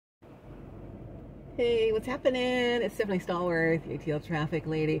Hey, what's happening? It's Stephanie Stallworth, the ATL traffic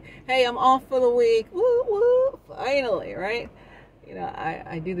lady. Hey, I'm off for the week. Woo, woo, finally, right?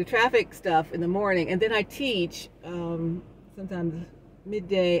 I do the traffic stuff in the morning, and then I teach sometimes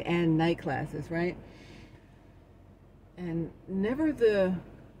midday and night classes, right? And never the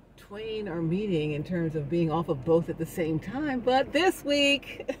twain are meeting in terms of being off of both at the same time, but this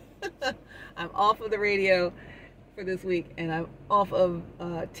week, I'm off of the radio for this week, and I'm off of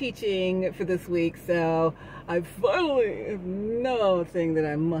teaching for this week, so I finally have no thing that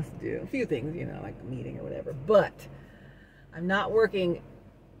I must do. A few things, like a meeting or whatever, but I'm not working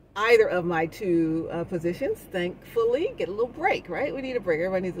either of my two positions, thankfully. Get a little break, right? We need a break.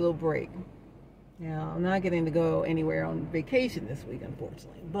 Everybody needs a little break. Now, I'm not getting to go anywhere on vacation this week,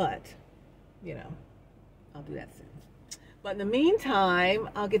 unfortunately, but, I'll do that soon. But in the meantime,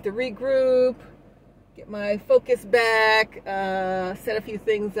 I'll get to regroup, get my focus back, set a few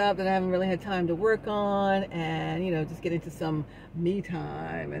things up that I haven't really had time to work on, and just get into some me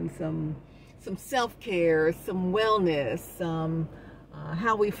time and some self-care, some wellness, some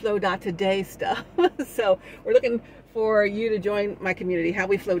how we flow today stuff. So we're looking for you to join my community, How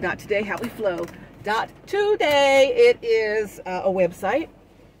We Flow today. How We Flow today. It is a website,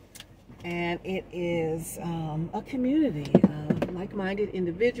 and it is a community of like-minded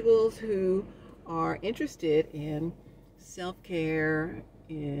individuals who are interested in self-care,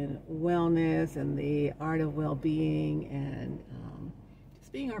 in wellness, and the art of well-being, and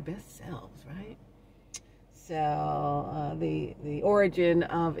just being our best selves, right? So the origin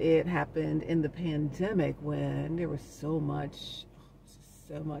of it happened in the pandemic, when there was so much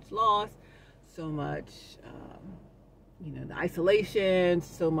loss, so much the isolation,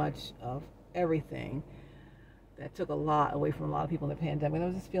 so much of everything that took a lot away from a lot of people in the pandemic. I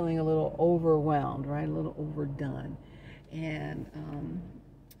was just feeling a little overwhelmed, right? A little overdone. And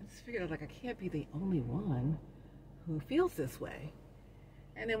I just figured out, I can't be the only one who feels this way.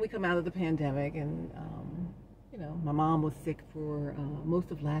 And then we come out of the pandemic, and, my mom was sick for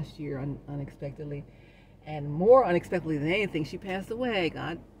most of last year unexpectedly. And more unexpectedly than anything, she passed away.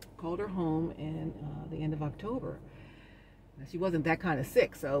 God called her home in the end of October. She wasn't that kind of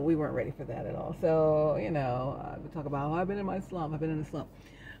sick, so we weren't ready for that at all. So, we talk about, I've been in my slump, I've been in the slump.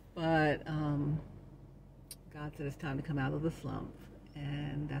 But God said it's time to come out of the slump,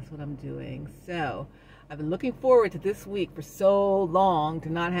 and that's what I'm doing. So I've been looking forward to this week for so long, to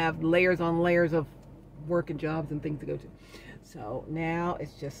not have layers on layers of work and jobs and things to go to. So now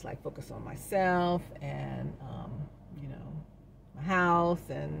it's just like focus on myself and, my house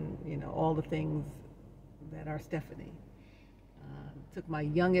and, all the things that are Stephanie. Took my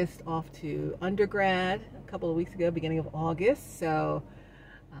youngest off to undergrad a couple of weeks ago, beginning of August. So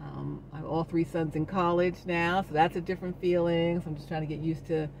I have all three sons in college now, so that's a different feeling. So I'm just trying to get used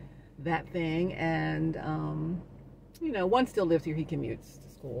to that thing. And, one still lives here. He commutes to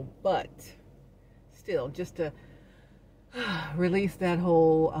school. But still, just to release that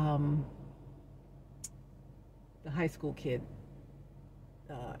whole the high school kid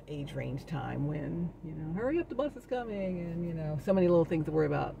age range time, when hurry up, the bus is coming, and so many little things to worry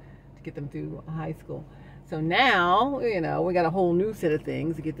about to get them through high school. So now we got a whole new set of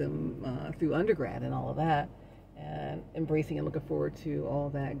things to get them through undergrad and all of that, and embracing and looking forward to all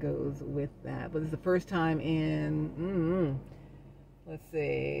that goes with that. But it's the first time in let's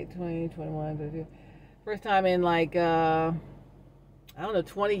see, 2021, 22, first time in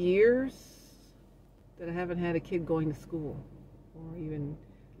 20 years that I haven't had a kid going to school, or even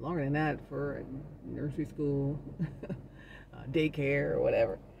longer than that, for nursery school, daycare, or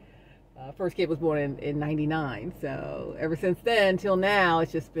whatever. First kid was born in 99, so ever since then till now,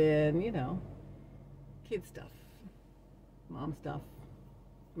 it's just been, kid stuff, mom stuff,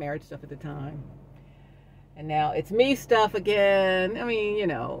 marriage stuff at the time. And now it's me stuff again. I mean,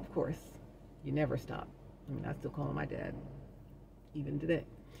 of course, you never stop. I mean, I still call him my dad, even today.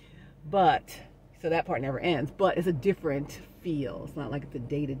 But so that part never ends, but it's a different feel. It's not like the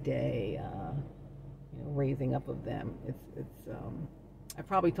day-to-day, raising up of them. It's I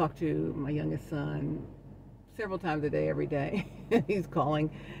probably talk to my youngest son several times a day, every day. He's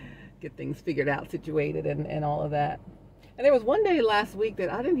calling, get things figured out, situated, and all of that. And there was one day last week that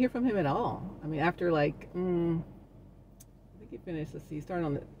I didn't hear from him at all. I mean, after I think he finished, let's see,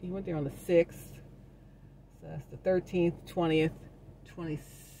 he went there on the 6th. So that's the 13th, 20th,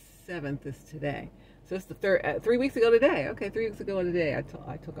 27th is today. So it's the 3 weeks ago today. Okay, 3 weeks ago today,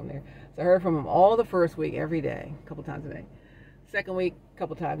 I took him there. So I heard from him all the first week, every day, a couple times a day. Second week, a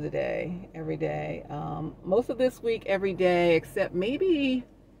couple times a day, every day. Most of this week, every day, except maybe,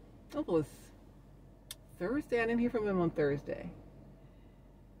 it was Thursday. I didn't hear from him on Thursday.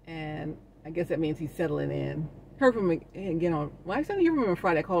 And I guess that means he's settling in. Heard from him again on, well, I didn't hear from him on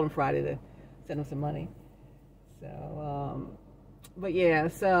Friday. I called him Friday to send him some money. So, but yeah,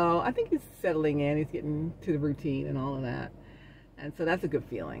 so I think he's settling in. He's getting to the routine and all of that. And so that's a good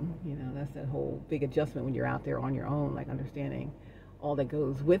feeling. You know, that's that whole big adjustment when you're out there on your own, like understanding all that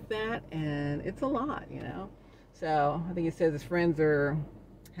goes with that. And it's a lot, you know. So I think he says his friends are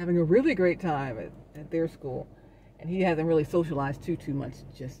having a really great time at their school. And he hasn't really socialized too much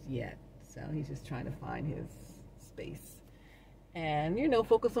just yet. So he's just trying to find his space. And, you know,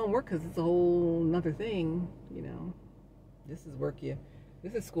 focus on work, because it's a whole nother thing, you know. This is work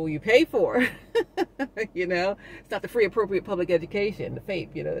this is school you pay for, you know. It's not the free appropriate public education, the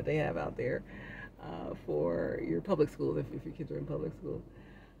FAPE, you know, that they have out there for your public schools, if your kids are in public school.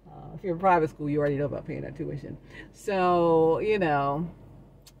 If you're in private school, you already know about paying that tuition. So, you know,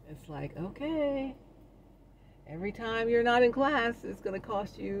 it's like, okay, every time you're not in class, it's going to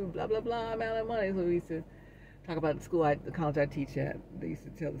cost you blah, blah, blah amount of money. So we used to talk about the school, the college I teach at. They used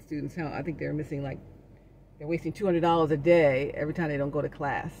to tell the students how I think they're missing, like, they're wasting $200 a day every time they don't go to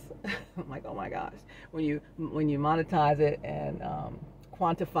class. I'm like, oh my gosh. When you monetize it and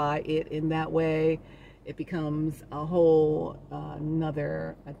quantify it in that way, it becomes a whole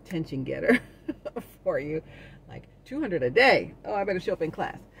another attention getter for you. Like, $200 a day. Oh, I better show up in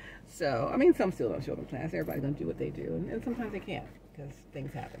class. So, I mean, some still don't show up in class. Everybody's going to do what they do. And sometimes they can't, because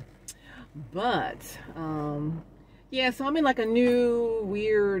things happen. But, yeah, so I'm in like a new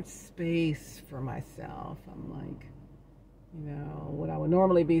weird space for myself. I'm like, you know, what I would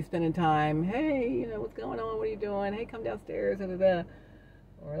normally be spending time, hey, you know, what's going on? What are you doing? Hey, come downstairs, da, da, da.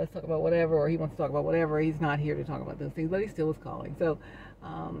 Or let's talk about whatever, or he wants to talk about whatever. He's not here to talk about those things, but he still is calling. So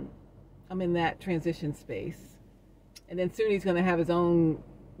I'm in that transition space. And then soon he's going to have his own,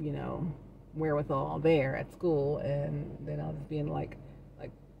 you know, wherewithal there at school. And then I'll just be in like,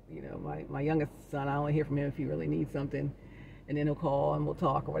 you know, my youngest son, I only hear from him if he really needs something. And then he'll call and we'll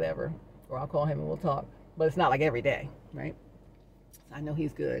talk or whatever. Or I'll call him and we'll talk. But it's not like every day, right? So I know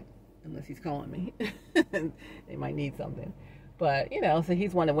he's good, unless he's calling me. They might need something. But, you know, so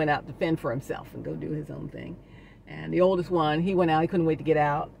he's one that went out to fend for himself and go do his own thing. And the oldest one, he went out, he couldn't wait to get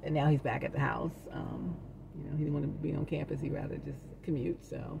out. And now he's back at the house. You know, he didn't want to be on campus. He'd rather just commute.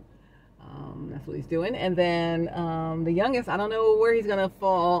 So that's what he's doing. And then the youngest, I don't know where he's going to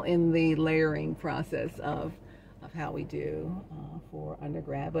fall in the layering process of how we do for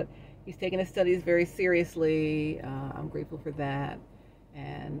undergrad. But he's taking his studies very seriously. I'm grateful for that.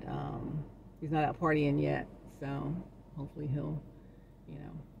 And he's not out partying yet. So hopefully he'll, you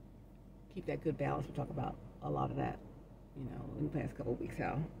know, keep that good balance. We'll talk about a lot of that, you know, in the past couple of weeks,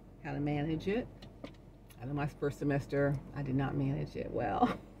 how to manage it. I know my first semester, I did not manage it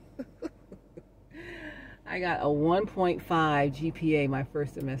well. I got a 1.5 GPA my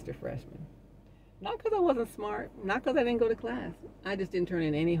first semester freshman. Not because I wasn't smart, not because I didn't go to class. I just didn't turn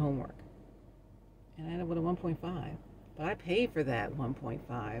in any homework. And I ended up with a 1.5. But I paid for that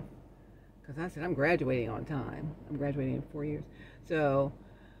 1.5 because I said I'm graduating on time. I'm graduating in 4 years. So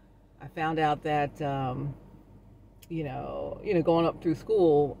I found out that, you know, going up through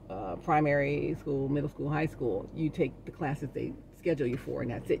school, primary school, middle school, high school, you take the classes they schedule you for,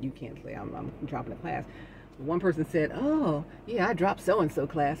 and that's it. You can't say, I'm dropping a class. One person said, oh, yeah, I dropped so-and-so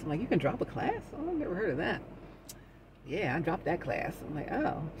class. I'm like, you can drop a class? Oh, I've never heard of that. Yeah, I dropped that class. I'm like,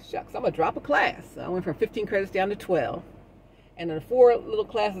 oh, shucks, I'm going to drop a class. So I went from 15 credits down to 12. And in the 4 little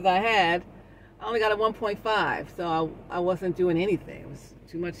classes I had, I only got a 1.5. So I wasn't doing anything. It was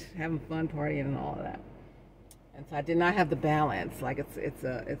too much having fun, partying, and all of that. And so I did not have the balance. Like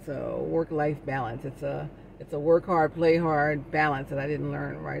it's a work-life balance. It's a work hard, play hard balance that I didn't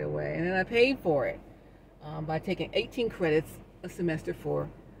learn right away. And then I paid for it by taking 18 credits a semester for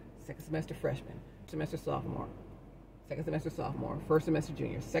second semester freshman, semester sophomore, second semester sophomore, first semester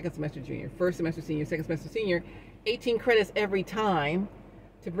junior, second semester junior, first semester senior, second semester senior, 18 credits every time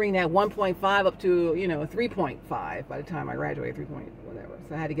to bring that 1.5 up to, you know, a 3.5 by the time I graduated, 3 point whatever.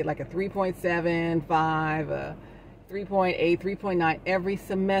 So I had to get like a 3.7, 5, a 3.8, 3.9 every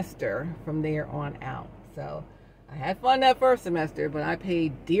semester from there on out. So I had fun that first semester, but I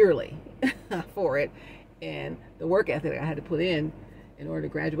paid dearly for it. And the work ethic I had to put in order to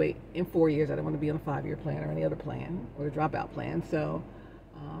graduate in 4 years. I didn't want to be on a 5-year plan or any other plan or the dropout plan. So,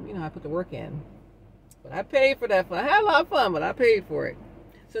 you know, I put the work in. But I paid for that fun. I had a lot of fun, but I paid for it.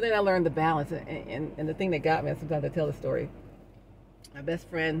 So then I learned the balance. And the thing that got me, and sometimes I tell the story, my best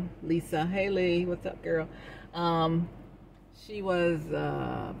friend, Lisa. Hey, Lee, what's up, girl? She was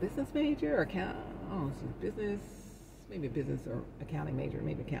a business major or she's business, maybe a business or accounting major,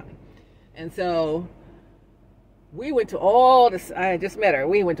 maybe accounting. And so we went to all this, I just met her.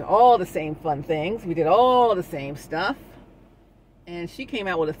 We went to all the same fun things. We did all the same stuff. And she came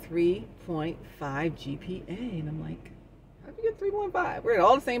out with a 3.5 GPA. And I'm like, how'd you get 3.5? We're at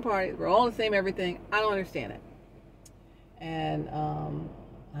all the same parties. We're all the same everything. I don't understand it. And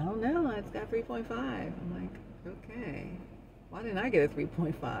I don't know. It's got 3.5. I'm like, okay. Why didn't I get a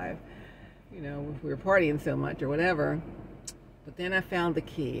 3.5? You know, if we were partying so much or whatever. But then I found the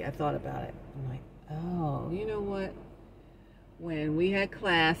key. I thought about it. I'm like, oh, you know what? When we had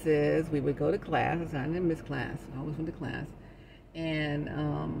classes, we would go to class. I didn't miss class. I always went to class. And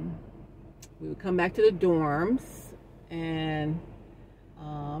we would come back to the dorms. And,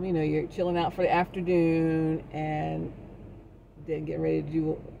 you know, you're chilling out for the afternoon. And then getting ready to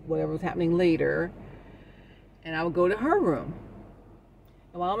do whatever was happening later. And I would go to her room.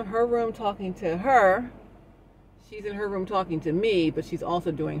 And while I'm in her room talking to her, she's in her room talking to me, but she's also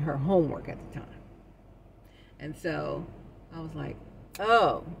doing her homework at the time. And so I was like,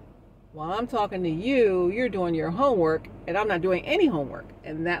 oh, while I'm talking to you, you're doing your homework, and I'm not doing any homework.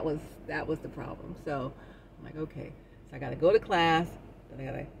 And that was the problem. So I'm like, okay, so I got to go to class, then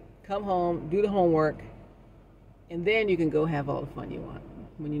I got to come home, do the homework, and then you can go have all the fun you want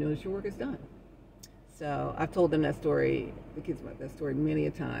when you notice your work is done. So I've told them that story, the kids about that story many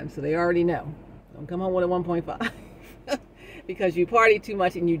a time, so they already know. Don't come home with a 1.5 because you party too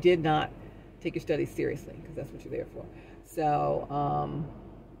much and you did not take your studies seriously, because that's what you're there for. So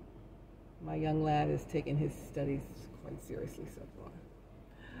my young lad is taking his studies quite seriously so far.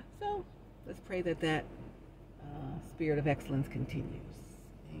 So let's pray that that spirit of excellence continues.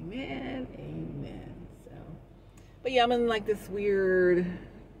 Amen. Amen. So, but yeah, I'm in like this weird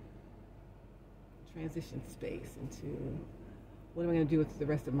transition space into what am I going to do with the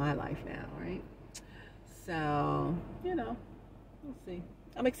rest of my life now, right? So, you know, we'll see.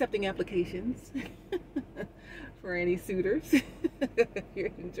 I'm accepting applications for any suitors if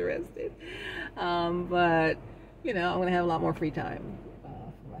you're interested. But, you know, I'm going to have a lot more free time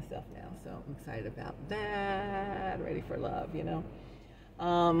for myself now. So I'm excited about that. Ready for love, you know.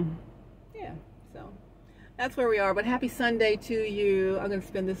 Yeah, so that's where we are. But happy Sunday to you. I'm going to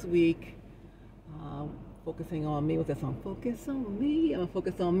spend this week focusing on me. What's that song? Focus on me. I'm going to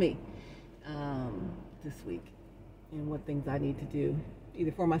focus on me this week and what things I need to do,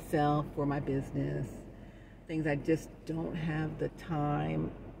 either for myself, for my business, things I just don't have the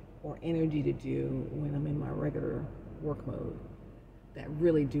time or energy to do when I'm in my regular work mode that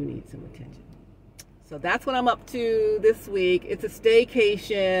really do need some attention. So that's what I'm up to this week. It's a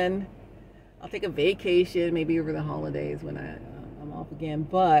staycation. I'll take a vacation maybe over the holidays when I'm off again,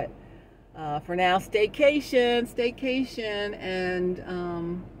 but for now, staycation,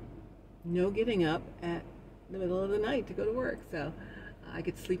 and no getting up at the middle of the night to go to work. So I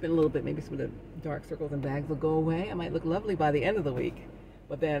get to sleep in a little bit. Maybe some of the dark circles and bags will go away. I might look lovely by the end of the week,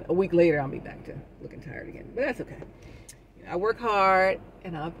 but then a week later I'll be back to looking tired again. But that's okay. You know, I work hard,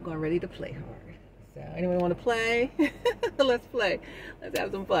 and I'm ready to play hard. So anyone want to play? Let's play. Let's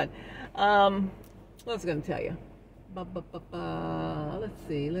have some fun. What was I going to tell you? Let's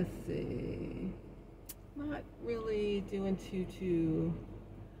see. Not really doing too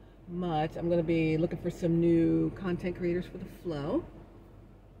much. I'm going to be looking for some new content creators for the Flow.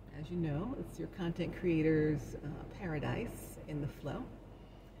 As you know, it's your content creators paradise in the Flow.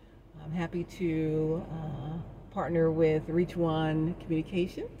 I'm happy to partner with Reach One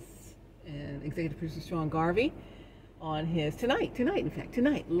Communications and executive producer Sean Garvey on his tonight,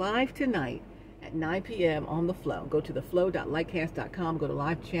 live tonight at 9 p.m. on the Flow. Go to theflow.lightcast.com. Go to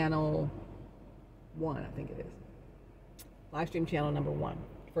live channel 1, I think it is. Live stream channel number 1.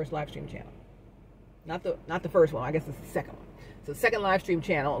 First live stream channel. Not the first one. I guess it's the second one. So second live stream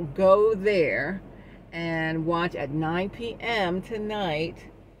channel. Go there and watch at 9 p.m. tonight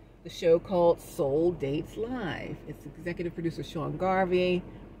the show called Soul Dates Live. It's executive producer Sean Garvey.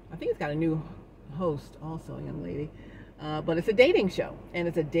 I think it's got a new host also, a young lady. But it's a dating show, and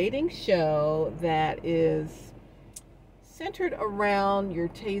it's a dating show that is centered around your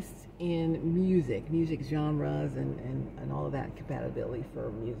tastes in music genres, and all of that compatibility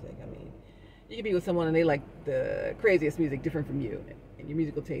for music. I mean, you can be with someone and they like the craziest music different from you, and your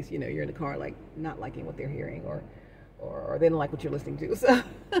musical taste, you know, you're in the car like not liking what they're hearing, or they don't like what you're listening to. So,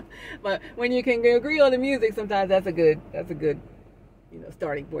 but when you can agree on the music, sometimes that's a good, you know,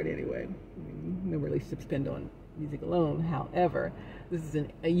 starting point anyway. I mean, no relationships depend on music alone. However, this is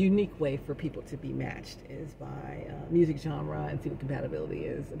a unique way for people to be matched, is by music genre, and see what compatibility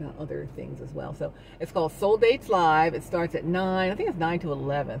is about other things as well. So it's called Soul Dates Live. It starts at 9, I think it's 9 to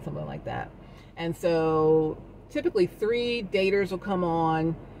 11, something like that. And so typically 3 daters will come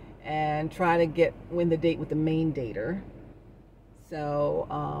on, and try to win the date with the main dater. So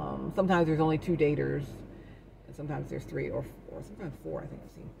sometimes there's only 2 daters, and sometimes there's 3 or sometimes 4, I think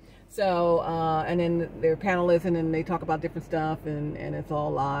I've seen. So, and then they're panelists, and then they talk about different stuff, and it's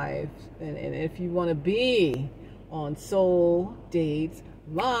all live. And if you want to be on Soul Dates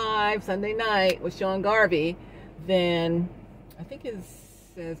Live Sunday night with Sean Garvey, then I think it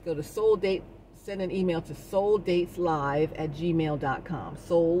says go to Soul Date, send an email to souldateslive@gmail.com.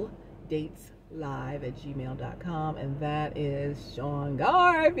 souldateslive@gmail.com, and that is Sean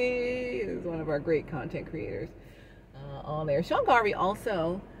Garvey. He's one of our great content creators on there. Sean Garvey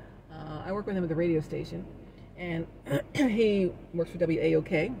also, I work with him at the radio station, and he works for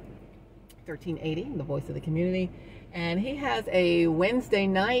WAOK 1380, the voice of the community, and he has a Wednesday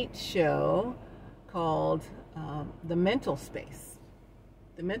night show called The Mental Space.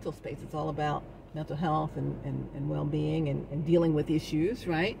 The Mental Space, it's all about mental health and well-being and dealing with issues,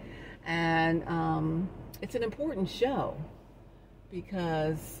 right? And it's an important show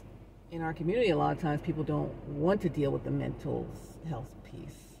because in our community, a lot of times people don't want to deal with the mental health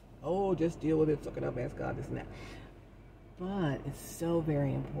piece. Oh, just deal with it, suck it up, ask God, this and that. But it's so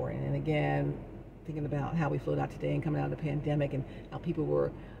very important. And again, thinking about how we flowed out today and coming out of the pandemic, and how people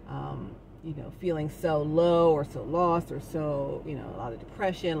were, feeling so low or so lost or so, a lot of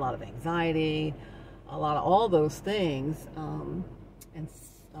depression, a lot of anxiety, a lot of all those things.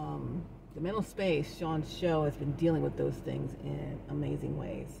 The Mental Space, Sean's show, has been dealing with those things in amazing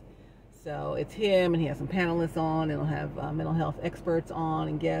ways. So it's him, and he has some panelists on, and he'll have mental health experts on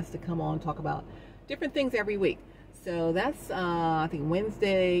and guests to come on and talk about different things every week. So that's, I think,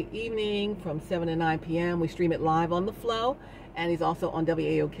 Wednesday evening from 7 to 9 p.m. We stream it live on The Flow, and he's also on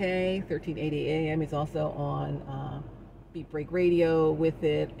WAOK, 1380 AM. He's also on Beat Break Radio with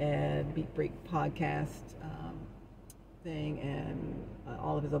it, and Beat Break podcast thing, and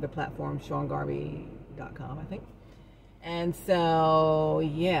all of his other platforms, SeanGarvey.com, I think. And so,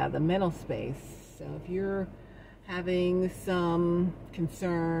 yeah, the mental space. So if you're having some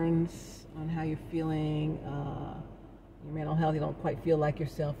concerns on how you're feeling, your mental health, you don't quite feel like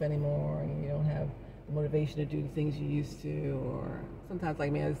yourself anymore, and you don't have the motivation to do the things you used to, or sometimes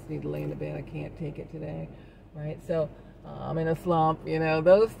like, man, I just need to lay in the bed, I can't take it today, right? So I'm in a slump,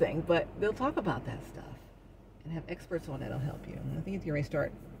 those things. But they'll talk about that stuff and have experts on that'll help you. And I think it's going to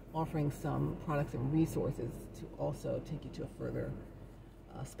start offering some products and resources to also take you to a further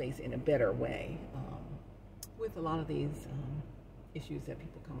space in a better way with a lot of these issues that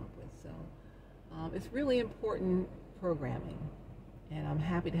people come up with. So it's really important programming, and I'm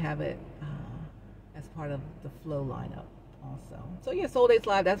happy to have it as part of the Flow lineup also. So yeah, Soul Dates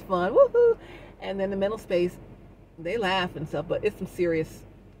Live, that's fun, woohoo! And then the Mental Space, they laugh and stuff, but it's some serious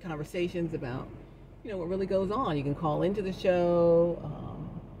conversations about what really goes on. You can call into the show,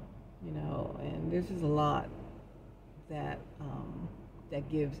 and there's just a lot that that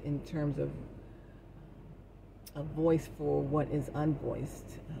gives in terms of a voice for what is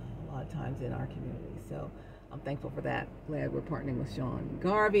unvoiced a lot of times in our community. So I'm thankful for that. Glad we're partnering with Sean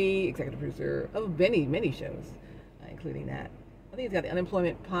Garvey, executive producer of many, many shows, including that. I think he's got the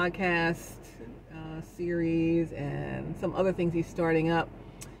Unemployment Podcast series and some other things he's starting up.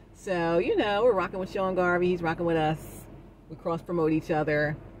 So, we're rocking with Sean Garvey. He's rocking with us. We cross-promote each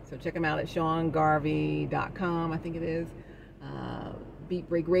other. So check him out at SeanGarvey.com, I think it is.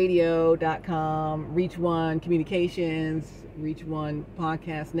 BeatBreakRadio.com, Reach One Communications, Reach One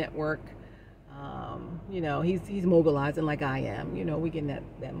Podcast Network. He's mogulizing like I am. We getting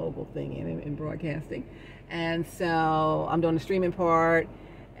that mogul thing in broadcasting. And so I'm doing the streaming part,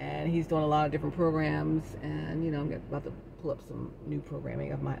 and he's doing a lot of different programs. And, I'm about to pull up some new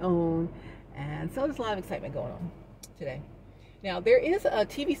programming of my own. And so there's a lot of excitement going on today. Now, there is a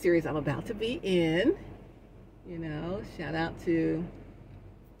TV series I'm about to be in. Shout out to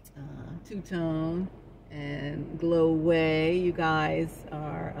Two-Tone and Glow Way. You guys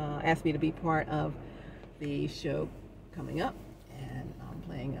are asked me to be part of the show coming up, and I'm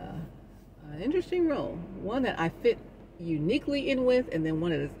playing an interesting role, one that I fit uniquely in with, and then one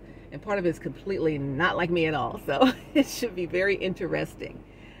that is, and part of it is completely not like me at all. So it should be very interesting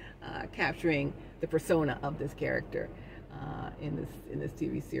capturing the persona of this character in this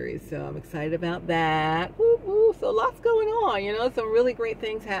TV series. So I'm excited about that. Woo, woo. So lots going on, some really great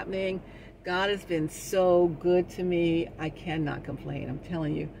things happening. God has been so good to me. I cannot complain. I'm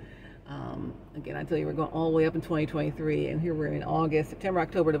telling you. Again, I tell you, we're going all the way up in 2023, and here we're in August, September,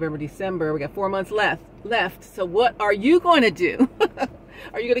 October, November, December. We got 4 months left. So what are you going to do?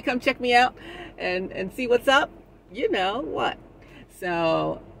 Are you going to come check me out and see what's up? What?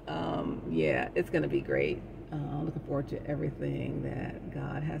 So, yeah, it's going to be great. looking forward to everything that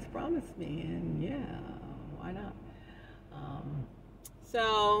God has promised me, and yeah, why not?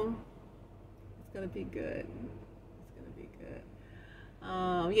 So it's gonna be good. It's gonna be good.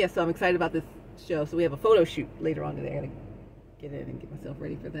 Yeah, so I'm excited about this show. So we have a photo shoot later on today. I gotta get in and get myself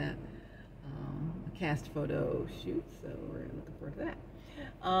ready for that. A cast photo shoot. So we're looking forward to that.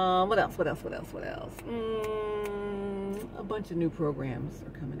 What else? A bunch of new programs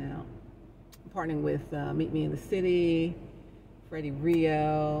are coming out. I'm partnering with Meet Me in the City, Freddie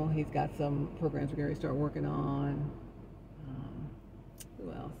Rio. He's got some programs we're going to start working on.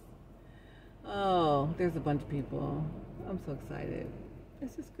 Who else? Oh, there's a bunch of people. I'm so excited.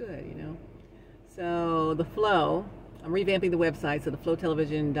 It's just good, you know. So the Flow, I'm revamping the website. So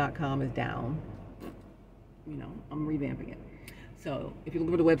theflowtelevision.com is down. You know, I'm revamping it. So if you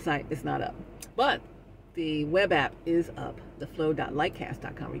look for the website, it's not up. But the web app is up,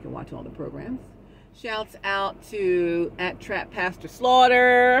 theflow.lightcast.com, where you can watch all the programs. Shouts out to @Trap Pastor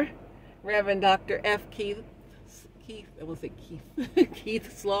Slaughter, Reverend Dr. Keith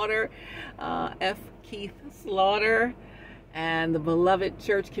Slaughter, Keith Slaughter, and the Beloved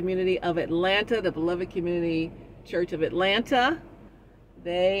Church Community of Atlanta, the Beloved Community Church of Atlanta.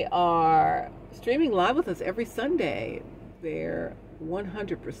 They are streaming live with us every Sunday. They're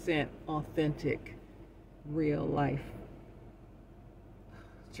 100% authentic, real life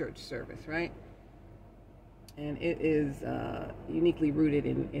church service, right? And it is uniquely rooted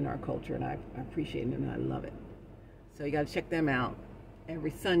in our culture, and I appreciate it and I love it. So you got to check them out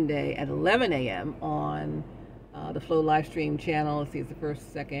every Sunday at 11 a.m. on the Flow live stream channel. Let's see, it's the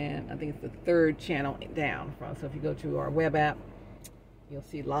first, second, I think it's the third channel down from. So if you go to our web app, you'll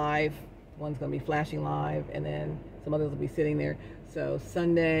see live. One's going to be flashing live, and then some others will be sitting there. So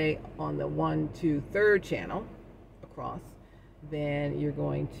Sunday on the 1, 2, 3rd channel across, then you're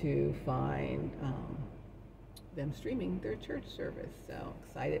going to find them streaming their church service. So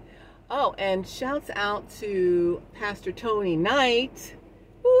excited. Oh, and shouts out to Pastor Tony Knight.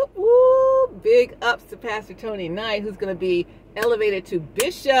 Woo, woo. Big ups to Pastor Tony Knight, who's going to be elevated to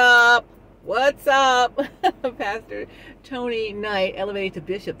bishop. What's up? Pastor Tony Knight, elevated to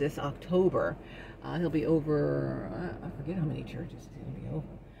bishop this October. He'll be over, I forget how many churches he's going to be over.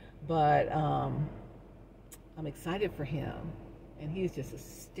 But I'm excited for him. And he's just a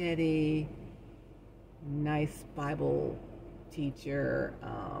steady, nice Bible teacher.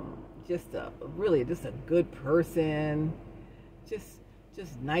 Just a good person. Just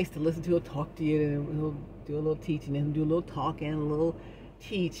nice to listen to. He'll talk to you, and he'll do a little teaching, and do a little talking, a little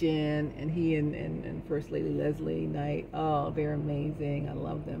teaching. And he and First Lady Leslie Knight, oh, they're amazing. I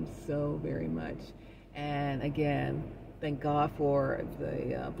love them so very much. And again, thank God for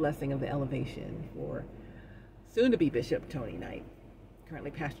the blessing of the elevation for soon-to-be Bishop Tony Knight,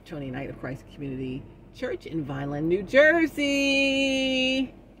 currently Pastor Tony Knight of Christ Community Church in Vineland, New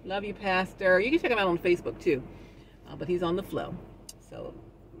Jersey. Love you, Pastor. You can check him out on Facebook too, but he's on the Flow. So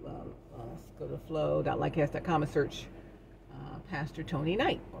go to flow.lightcast.com and search Pastor Tony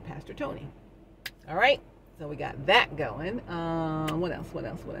Knight or Pastor Tony. All right, so we got that going. What else?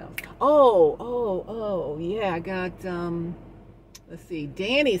 Oh, yeah, I got, let's see,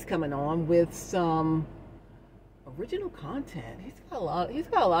 Danny's coming on with some original content. He's got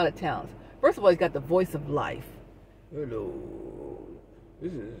a lot of talents. First of all, he's got the voice of life. Hello,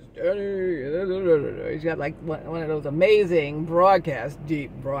 this is Danny. He's got like one of those amazing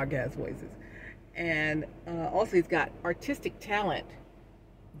deep broadcast voices. And also he's got artistic talent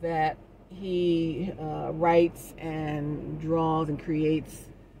that he writes and draws and creates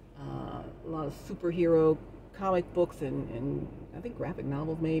a lot of superhero comic books and I think graphic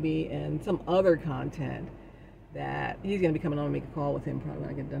novels maybe, and some other content that he's going to be coming on and make a call with him probably when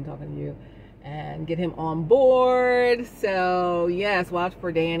I get done talking to you and get him on board. So yes, watch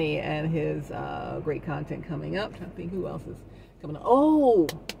for Danny and his great content coming up. I'm trying to think who else is coming on. Oh,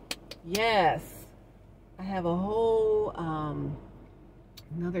 yes. I have a whole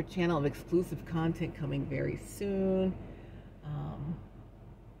another channel of exclusive content coming very soon.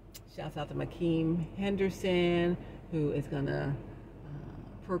 Shouts out to Makeem Henderson, who is going to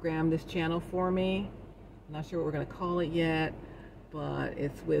program this channel for me. I'm not sure what we're going to call it yet, but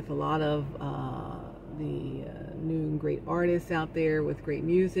it's with a lot of the new and great artists out there with great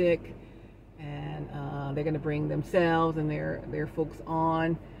music, and they're going to bring themselves and their folks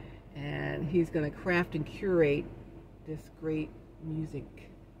on, and he's going to craft and curate this great music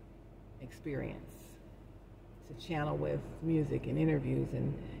experience. It's a channel with music and interviews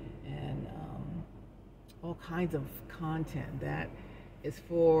and all kinds of content that is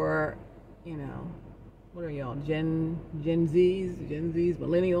for, you know, what are y'all, Gen Zs,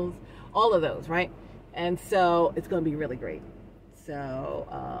 millennials, all of those, right? And so it's going to be really great. So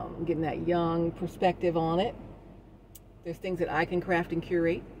getting that young perspective on it. There's things that I can craft and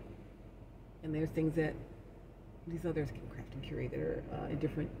curate, and there's things that these others can craft and curate that are in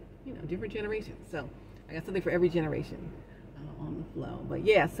different generations. So I got something for every generation on the flow. But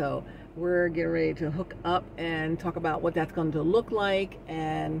yeah, so we're getting ready to hook up and talk about what that's going to look like.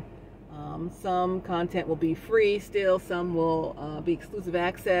 And some content will be free still. Some will be exclusive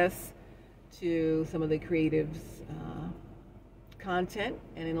access to some of the creatives' content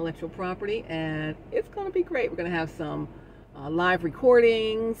and intellectual property. And it's going to be great. We're going to have some live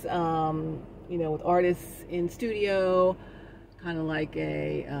recordings, with artists in studio, kind of like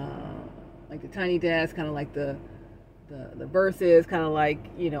like the Tiny Desk, kind of like the verses, kind of like,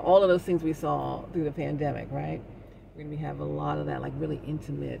 all of those things we saw through the pandemic, right? We're going to have a lot of that, like really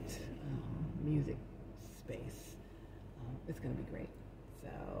intimate music space. It's going to be great. So,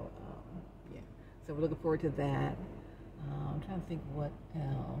 yeah. So we're looking forward to that. I'm trying to think what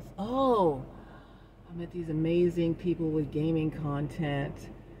else. Oh, I met these amazing people with gaming content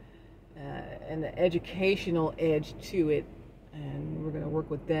and the educational edge to it. And we're going to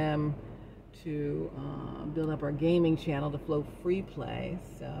work with them to build up our gaming channel, to Flow Free Play.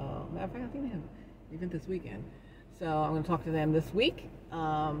 So, matter of fact, I think they have an event this weekend. So I'm going to talk to them this week.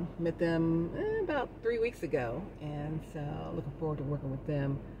 Met them about 3 weeks ago, and so looking forward to working with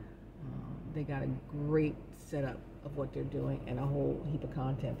them. They got a great setup of what they're doing and a whole heap of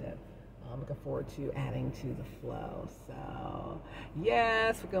content that I'm looking forward to adding to the flow. So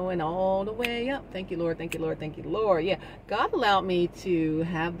yes, we're going all the way up. Thank you, Lord. Thank you, Lord. Thank you, Lord. Yeah, God allowed me to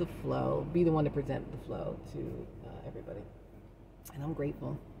have the flow, be the one to present the flow to everybody, and I'm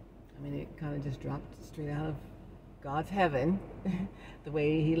grateful. I mean, it kind of just dropped straight out of God's heaven, the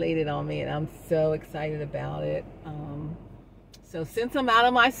way He laid it on me, and I'm so excited about it. So since I'm out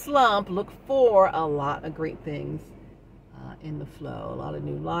of my slump, look for a lot of great things in the flow. A lot of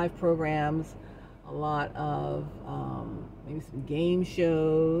new live programs, a lot of maybe some game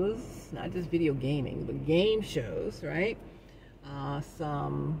shows, not just video gaming, but game shows, right?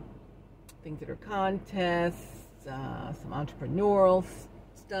 Some things that are contests, some entrepreneurial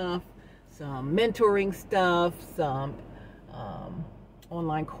stuff, some mentoring stuff, some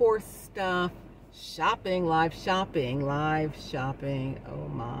online course stuff, shopping, live shopping. Oh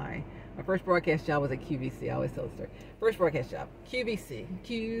my first broadcast job was at QVC. I always tell the story. First broadcast job, QVC,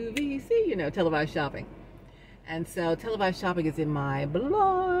 televised shopping. And so televised shopping is in my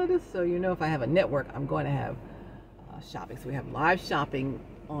blood. So if I have a network, I'm going to have shopping. So we have live shopping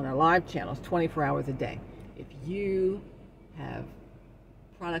on our live channels 24 hours a day. If you have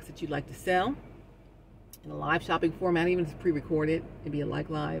products that you'd like to sell in a live shopping format, even if it's pre-recorded, it'd be a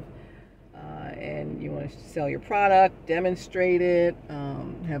live, and you want to sell your product, demonstrate it,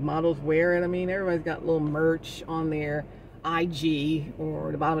 have models wear it. I mean, everybody's got little merch on their IG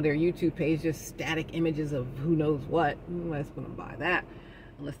or the bottom of their YouTube page, just static images of who knows what. Nobody's going to buy that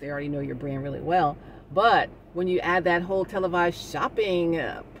unless they already know your brand really well. But when you add that whole televised shopping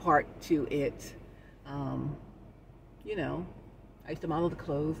part to it, I used to model the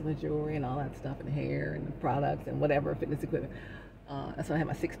clothes and the jewelry and all that stuff, and the hair and the products and whatever, fitness equipment. That's when I had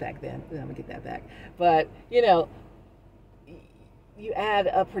my six-pack then. I'm going to get that back. But, you add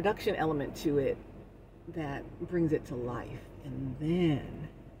a production element to it that brings it to life. And then,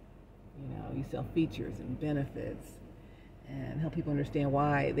 you sell features and benefits and help people understand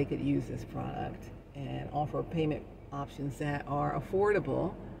why they could use this product and offer payment options that are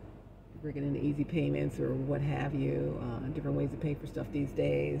affordable. We're getting into easy payments or what have you, different ways to pay for stuff these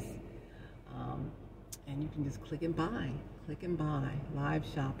days. And you can just click and buy. Live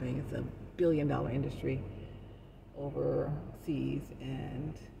shopping. It's a billion-dollar industry overseas,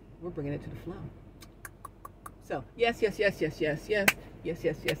 and we're bringing it to the flow. So yes. So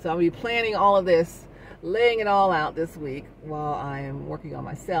I'll be planning all of this, laying it all out this week while I am working on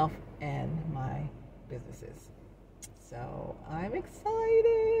myself and my businesses. So I'm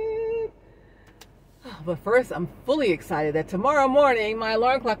excited. But first, I'm fully excited that tomorrow morning my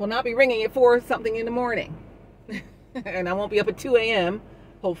alarm clock will not be ringing at 4 something in the morning. And I won't be up at 2 a.m.,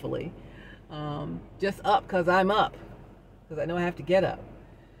 hopefully. Just up because I'm up. Because I know I have to get up.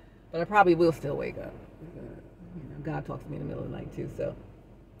 But I probably will still wake up. God talks to me in the middle of the night too, so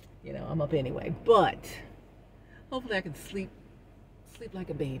I'm up anyway. But hopefully I can sleep like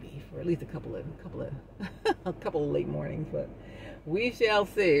a baby for at least a couple of late mornings. But we shall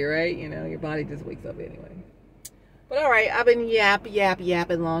see, right? Your body just wakes up anyway. But all right, I've been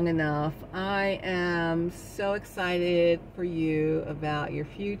yapping long enough. I am so excited for you about your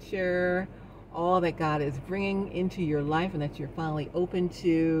future, all that God is bringing into your life and that you're finally open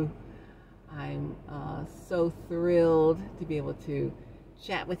to. I'm so thrilled to be able to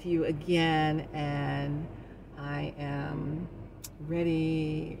chat with you again, and I am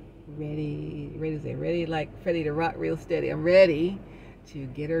ready like Freddie to rock real steady. I'm ready to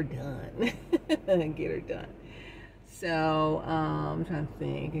get her done. Get her done. So, I'm trying to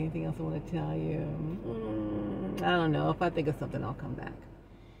think. Anything else I want to tell you? I don't know. If I think of something, I'll come back.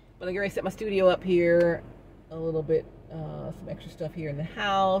 But I'm going to set my studio up here a little bit. Some extra stuff here in the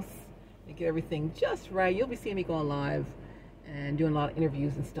house to get everything just right. You'll be seeing me going live and doing a lot of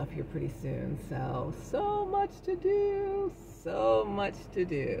interviews and stuff here pretty soon. So much to do. So much to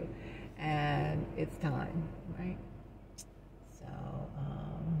do. And it's time, right? So,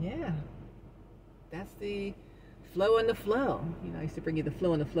 yeah. That's the Flow in the Flow. You know, I used to bring you the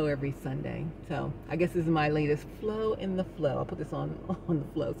Flow in the Flow every Sunday. So I guess this is my latest Flow in the Flow. I'll put this on the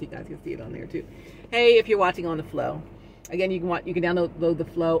Flow so you guys can see it on there too. Hey, if you're watching on the Flow, again, you can download the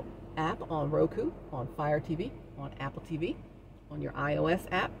Flow app on Roku, on Fire TV, on Apple TV, on your iOS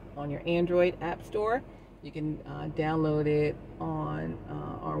app, on your Android app store. You can download it on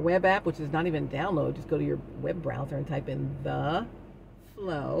our web app, which is not even download. Just go to your web browser and type in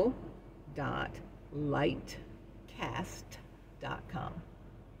theflow.lightcast.com.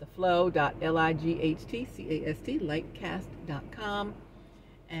 theflow.lightcast, lightcast.com.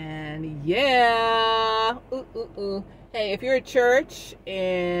 And yeah, hey, if you're a church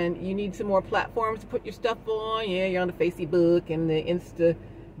and you need some more platforms to put your stuff on, yeah, you're on the Facebook and the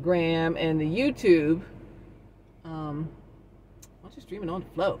Instagram and the YouTube, why don't you stream it on the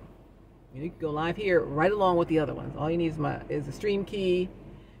Flow? You can go live here right along with the other ones. All you need is a stream key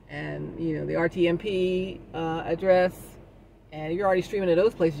and, you know, the RTMP address. And if you're already streaming to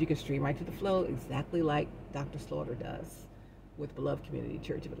those places, you can stream right to the Flow, exactly like Dr. Slaughter does with Beloved Community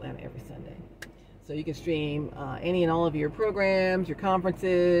Church of Atlanta every Sunday. So you can stream any and all of your programs, your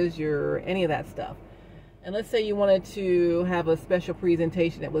conferences, any of that stuff. And let's say you wanted to have a special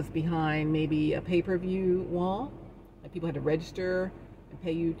presentation that was behind maybe a pay-per-view wall, like people had to register and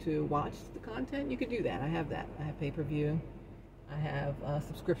pay you to watch the content. You could do that. I have that. I have pay-per-view. I have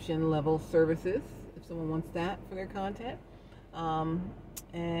subscription level services if someone wants that for their content.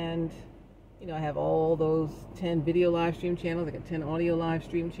 And you know, I have all those 10 video live stream channels. I got 10 audio live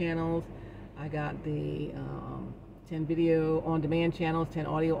stream channels. I got the 10 video on demand channels, 10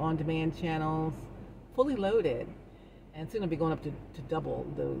 audio on demand channels, fully loaded. And soon I'll be going up to double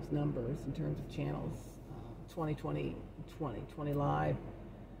those numbers in terms of channels. 20 live,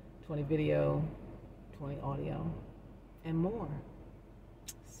 20 video, 20 audio, and more.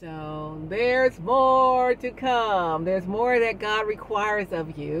 So there's more to come. There's more that God requires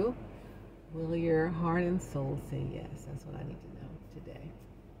of you. Will your heart and soul say yes? That's what I need to know today.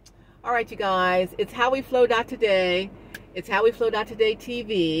 All right, you guys. It's HowWeFlow.today. It's HowWeFlow.today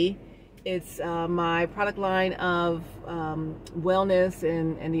TV. It's my product line of wellness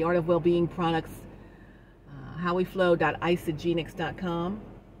and the art of well-being products. HowWeFlow.isagenix.com.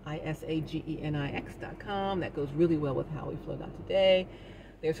 ISAGENIX.com. That goes really well with HowWeFlow.today.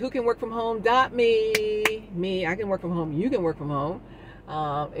 There's whocanworkfromhome.me. I can work from home. You can work from home.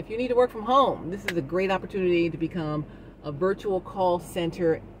 If you need to work from home, this is a great opportunity to become a virtual call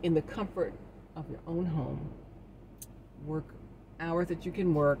center in the comfort of your own home. Work hours that you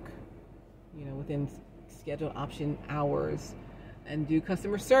can work, you know, within scheduled option hours, and do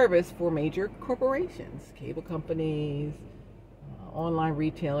customer service for major corporations, cable companies, online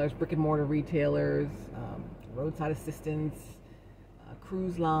retailers, brick and mortar retailers, roadside assistants,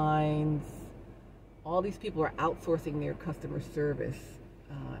 cruise lines. All these people are outsourcing their customer service,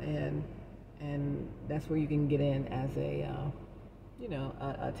 and that's where you can get in as a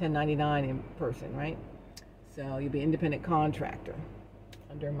 1099 in person, right? So you'll be an independent contractor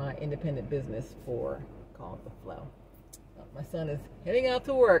under my independent business called The Flow. My son is heading out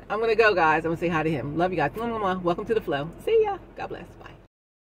to work. I'm gonna go, guys. I'm gonna say hi to him. Love you guys. Welcome to The Flow. See ya. God bless. Bye.